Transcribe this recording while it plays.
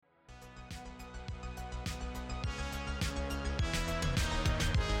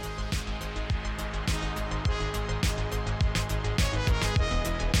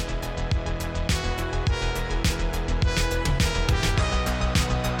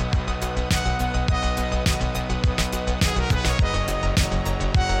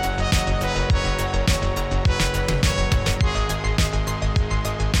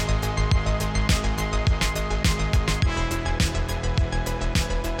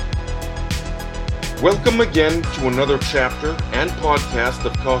Welcome again to another chapter and podcast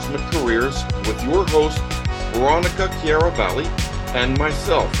of Cosmic Careers with your host, Veronica Chiaravalli, and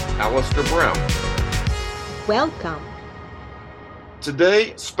myself, Alistair Brown. Welcome.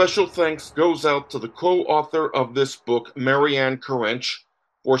 Today, special thanks goes out to the co-author of this book, Marianne Karench,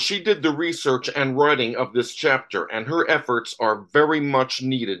 for she did the research and writing of this chapter, and her efforts are very much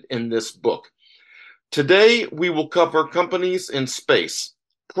needed in this book. Today, we will cover companies in space,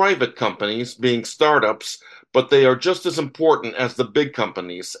 private companies being startups, but they are just as important as the big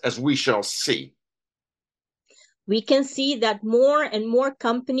companies, as we shall see. We can see that more and more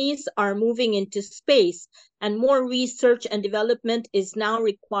companies are moving into space, and more research and development is now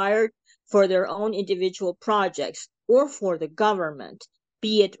required for their own individual projects or for the government,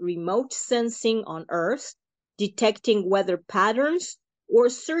 be it remote sensing on Earth, detecting weather patterns, or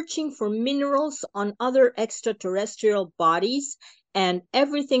searching for minerals on other extraterrestrial bodies, and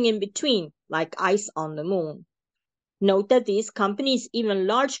everything in between, like ice on the moon. Note that these companies, even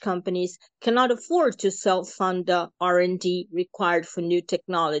large companies, cannot afford to self-fund the R&D required for new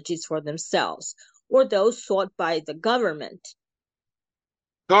technologies for themselves, or those sought by the government.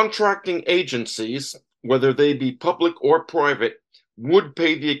 Contracting agencies, whether they be public or private, would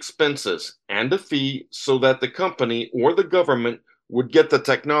pay the expenses and a fee so that the company or the government would get the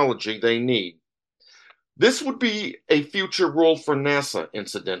technology they need. This would be a future role for NASA,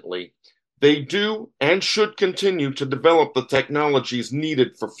 incidentally. They do and should continue to develop the technologies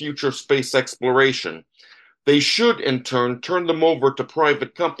needed for future space exploration. They should, in turn them over to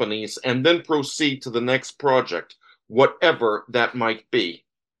private companies and then proceed to the next project, whatever that might be.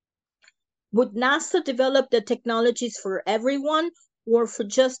 Would NASA develop the technologies for everyone or for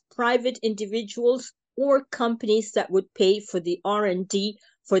just private individuals or companies that would pay for the R&D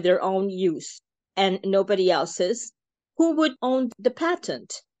for their own use and nobody else's? Who would own the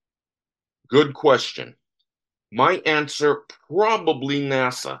patent? Good question. My answer, probably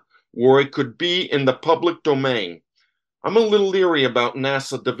NASA, or it could be in the public domain. I'm a little leery about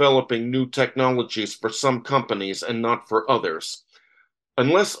NASA developing new technologies for some companies and not for others.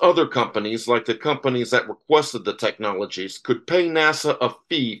 Unless other companies, like the companies that requested the technologies, could pay NASA a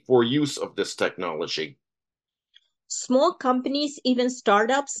fee for use of this technology. Small companies, even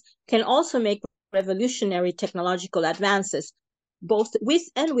startups, can also make revolutionary technological advances, both with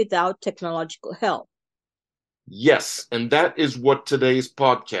and without technological help. Yes, and that is what today's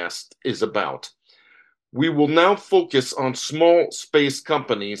podcast is about. We will now focus on small space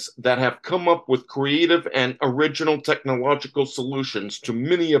companies that have come up with creative and original technological solutions to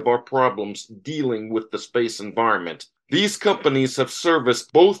many of our problems dealing with the space environment. These companies have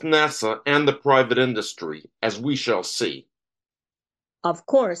serviced both NASA and the private industry, as we shall see. Of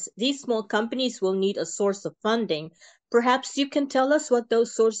course, these small companies will need a source of funding. Perhaps you can tell us what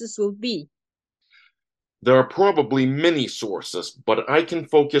those sources will be. There are probably many sources, but I can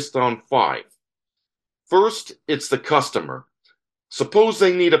focus on 5. First, it's the customer. Suppose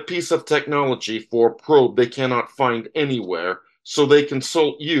they need a piece of technology for a probe they cannot find anywhere, so they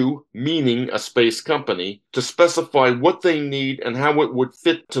consult you, meaning a space company, to specify what they need and how it would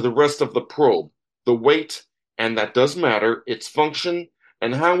fit to the rest of the probe, the weight, and that does matter, its function,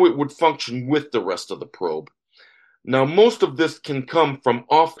 and how it would function with the rest of the probe. Now, most of this can come from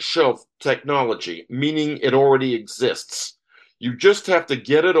off-shelf technology, meaning it already exists. You just have to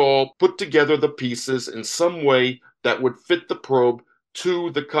get it all, put together the pieces in some way that would fit the probe to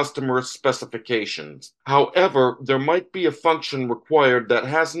the customer's specifications. However, there might be a function required that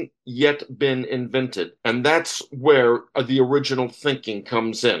hasn't yet been invented, and that's where the original thinking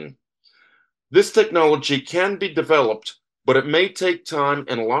comes in. This technology can be developed, but it may take time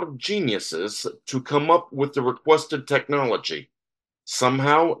and a lot of geniuses to come up with the requested technology.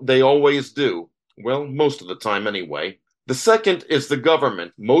 Somehow, they always do. Well, most of the time anyway. The second is the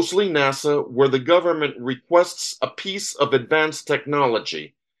government, mostly NASA, where the government requests a piece of advanced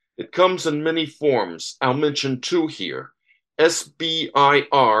technology. It comes in many forms. I'll mention 2 here.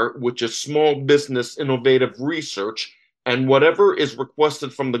 SBIR, which is Small Business Innovative Research, and whatever is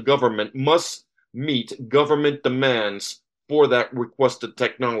requested from the government must meet government demands for that requested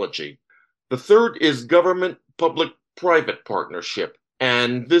technology. The third is Government Public-Private Partnership,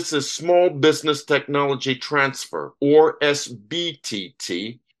 and this is Small Business Technology Transfer, or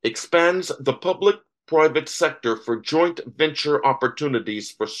SBTT, expands the public-private sector for joint venture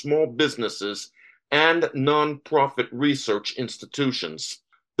opportunities for small businesses and non-profit research institutions.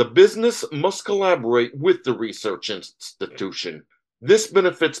 The business must collaborate with the research institution. This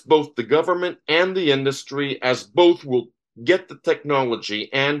benefits both the government and the industry, as both will get the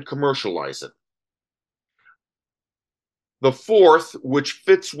technology and commercialize it. The fourth, which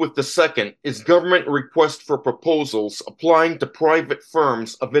fits with the second, is government request for proposals applying to private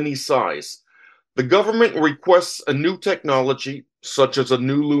firms of any size. The government requests a new technology, such as a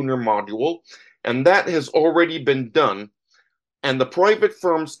new lunar module, and that has already been done, and the private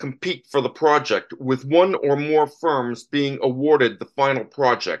firms compete for the project, with one or more firms being awarded the final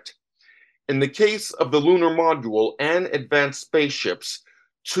project. In the case of the lunar module and advanced spaceships,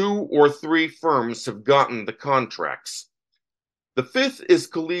 2 or 3 firms have gotten the contracts. The fifth is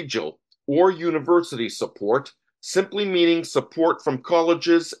collegial or university support, simply meaning support from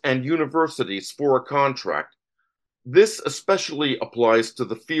colleges and universities for a contract. This especially applies to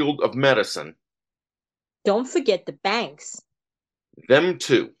the field of medicine. Don't forget the banks. Them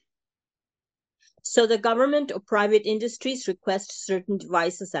too. So the government or private industries request certain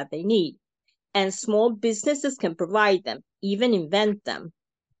devices that they need, and small businesses can provide them, even invent them.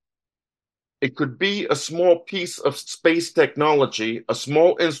 It could be a small piece of space technology, a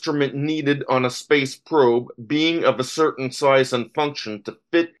small instrument needed on a space probe, being of a certain size and function to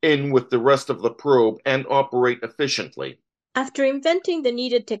fit in with the rest of the probe and operate efficiently. After inventing the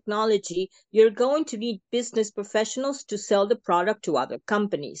needed technology, you're going to need business professionals to sell the product to other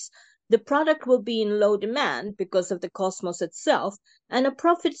companies. The product will be in low demand because of the cosmos itself, and a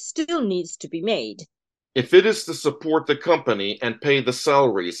profit still needs to be made. If it is to support the company and pay the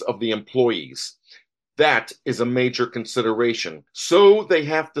salaries of the employees, that is a major consideration. So they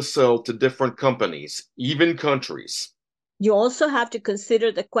have to sell to different companies, even countries. You also have to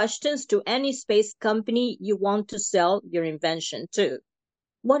consider the questions to any space company you want to sell your invention to.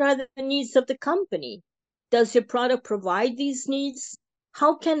 What are the needs of the company? Does your product provide these needs?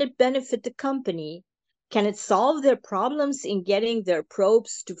 How can it benefit the company? Can it solve their problems in getting their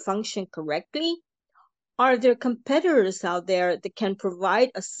probes to function correctly? Are there competitors out there that can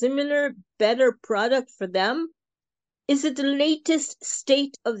provide a similar, better product for them? Is it the latest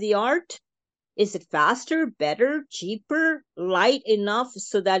state of the art? Is it faster, better, cheaper, light enough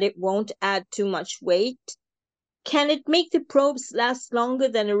so that it won't add too much weight? Can it make the probes last longer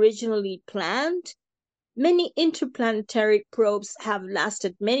than originally planned? Many interplanetary probes have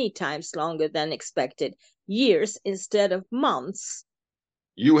lasted many times longer than expected, years instead of months.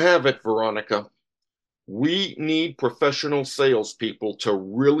 You have it, Veronica. We need professional salespeople to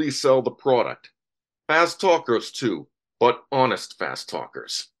really sell the product. Fast talkers, too, but honest fast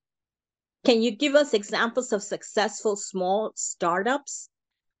talkers. Can you give us examples of successful small startups?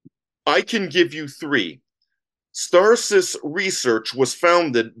 I can give you 3. Starsys Research was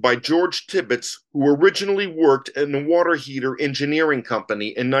founded by George Tibbets, who originally worked in a water heater engineering company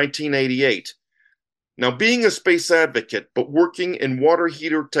in 1988. Now, being a space advocate but working in water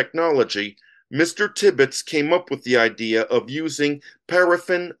heater technology, Mr. Tibbets came up with the idea of using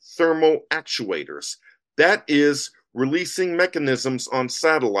paraffin thermal actuators. That is, releasing mechanisms on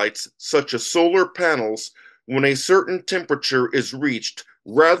satellites, such as solar panels, when a certain temperature is reached,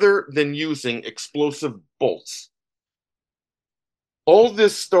 rather than using explosive bolts. All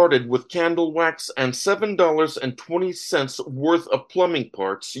this started with candle wax and $7.20 worth of plumbing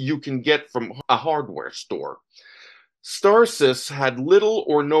parts you can get from a hardware store. Starsys had little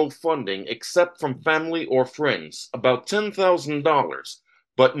or no funding except from family or friends, about $10,000,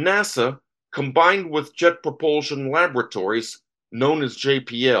 but NASA, combined with Jet Propulsion Laboratories, known as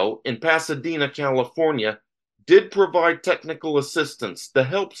JPL, in Pasadena, California, did provide technical assistance to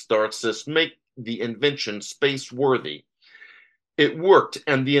help Starsys make the invention space-worthy. It worked,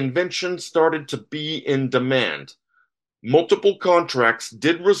 and the invention started to be in demand. Multiple contracts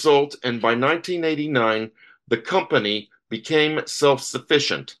did result, and by 1989, the company became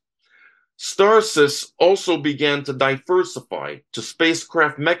self-sufficient. Starsys also began to diversify to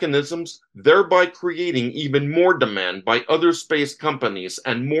spacecraft mechanisms, thereby creating even more demand by other space companies,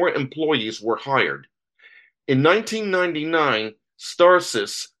 and more employees were hired. In 1999,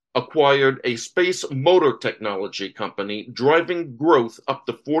 Starsys acquired a space motor technology company, driving growth up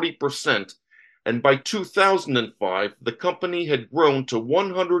to 40%, and by 2005, the company had grown to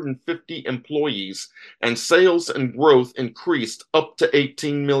 150 employees, and sales and growth increased up to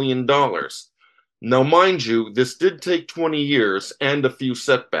 $18 million. Now, mind you, this did take 20 years and a few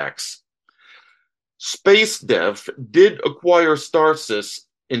setbacks. Space Dev did acquire Starsys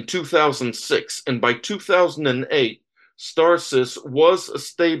in 2006, and by 2008, Starsys was a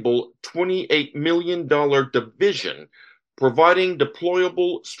stable $28 million division, providing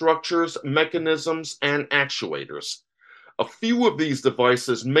deployable structures, mechanisms, and actuators. A few of these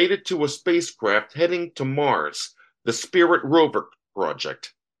devices made it to a spacecraft heading to Mars, the Spirit rover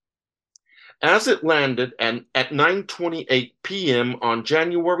project. As it landed at 9:28 p.m. on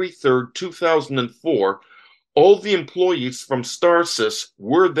January 3, 2004, All the employees from Starsys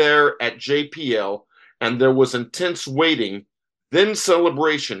were there at JPL, and there was intense waiting, then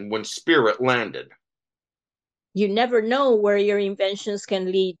celebration when Spirit landed. You never know where your inventions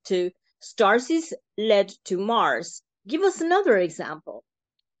can lead to. Starsys led to Mars. Give us another example.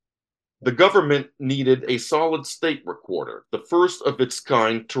 The government needed a solid-state recorder, the first of its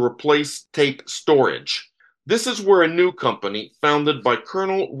kind to replace tape storage. This is where a new company, founded by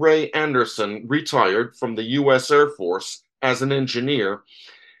Colonel Ray Anderson, retired from the U.S. Air Force as an engineer,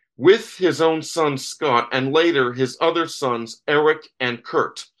 with his own son Scott and later his other sons Eric and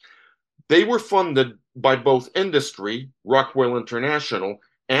Kurt. They were funded by both industry, Rockwell International,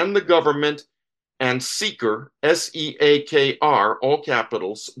 and the government, and Seeker, Seakr, all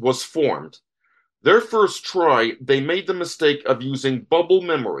capitals, was formed. Their first try, they made the mistake of using bubble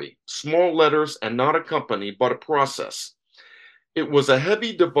memory, small letters and not a company, but a process. It was a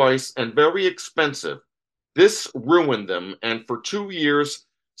heavy device and very expensive. This ruined them, and for 2 years,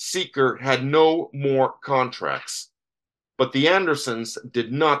 Seeker had no more contracts. But the Andersons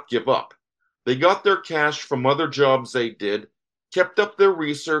did not give up. They got their cash from other jobs they did, kept up their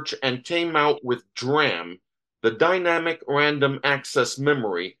research, and came out with DRAM, the dynamic random access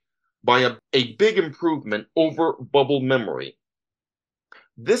memory, by a big improvement over bubble memory.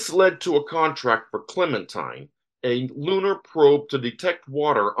 This led to a contract for Clementine, a lunar probe to detect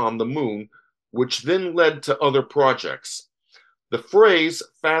water on the moon, which then led to other projects. The phrase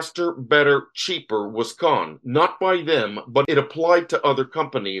faster, better, cheaper was conned, not by them, but it applied to other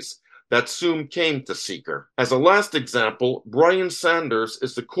companies that soon came to Seeker. As a last example, Brian Sanders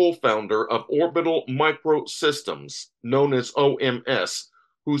is the co-founder of Orbital Microsystems, known as OMS,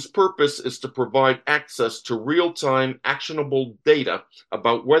 whose purpose is to provide access to real-time actionable data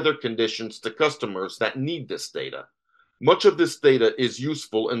about weather conditions to customers that need this data. Much of this data is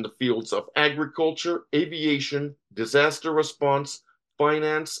useful in the fields of agriculture, aviation, disaster response,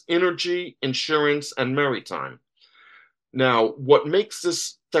 finance, energy, insurance, and maritime. Now, what makes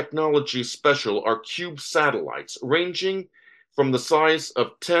this technology special are cube satellites ranging from the size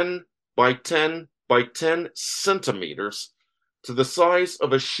of 10 by 10 by 10 centimeters to the size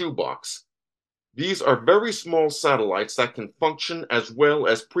of a shoebox. These are very small satellites that can function as well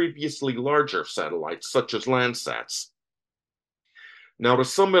as previously larger satellites, such as Landsats. Now, to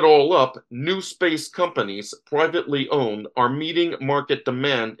sum it all up, new space companies, privately owned, are meeting market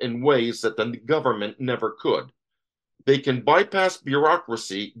demand in ways that the government never could. They can bypass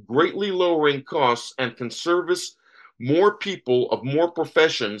bureaucracy, greatly lowering costs, and can service more people of more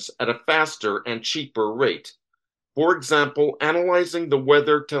professions at a faster and cheaper rate. For example, analyzing the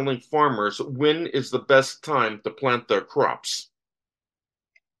weather, telling farmers when is the best time to plant their crops.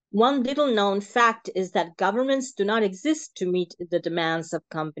 One little known fact is that governments do not exist to meet the demands of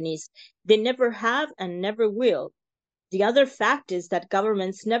companies. They never have and never will. The other fact is that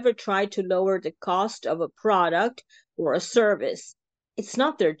governments never try to lower the cost of a product or a service. It's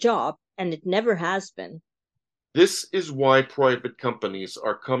not their job, and it never has been. This is why private companies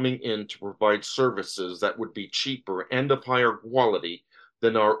are coming in to provide services that would be cheaper and of higher quality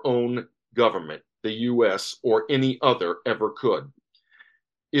than our own government, the US, or any other ever could.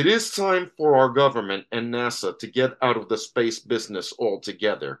 It is time for our government and NASA to get out of the space business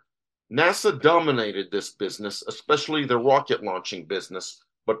altogether. NASA dominated this business, especially the rocket launching business,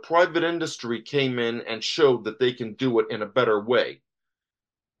 but private industry came in and showed that they can do it in a better way.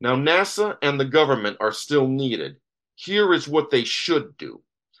 Now, NASA and the government are still needed. Here is what they should do.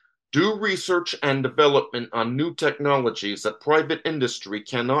 Do research and development on new technologies that private industry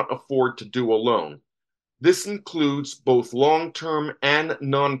cannot afford to do alone. This includes both long-term and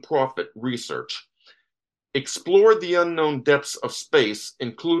non-profit research. Explore the unknown depths of space,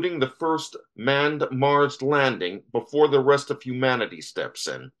 including the first manned Mars landing before the rest of humanity steps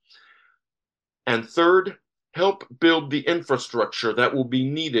in. And third, help build the infrastructure that will be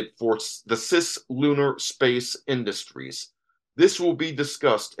needed for the cislunar space industries. This will be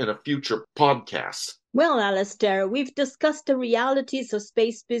discussed in a future podcast. Well, Alistair, we've discussed the realities of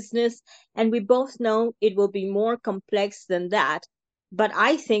space business, and we both know it will be more complex than that. But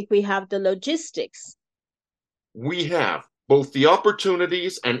I think we have the logistics. We have both the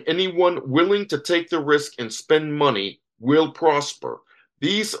opportunities, and anyone willing to take the risk and spend money will prosper.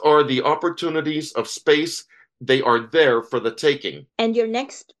 These are the opportunities of space. They are there for the taking. And your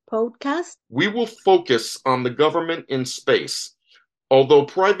next podcast? We will focus on the government in space. Although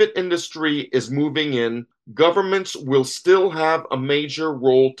private industry is moving in, governments will still have a major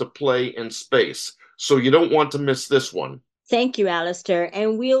role to play in space. So you don't want to miss this one. Thank you, Alistair,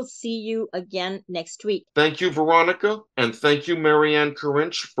 and we'll see you again next week. Thank you, Veronica, and thank you, Marianne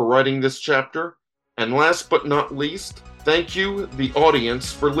Corinch, for writing this chapter. And last but not least, thank you, the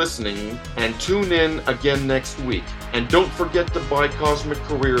audience, for listening, and tune in again next week. And don't forget to buy Cosmic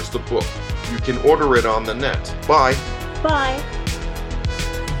Careers, the book. You can order it on the net. Bye. Bye.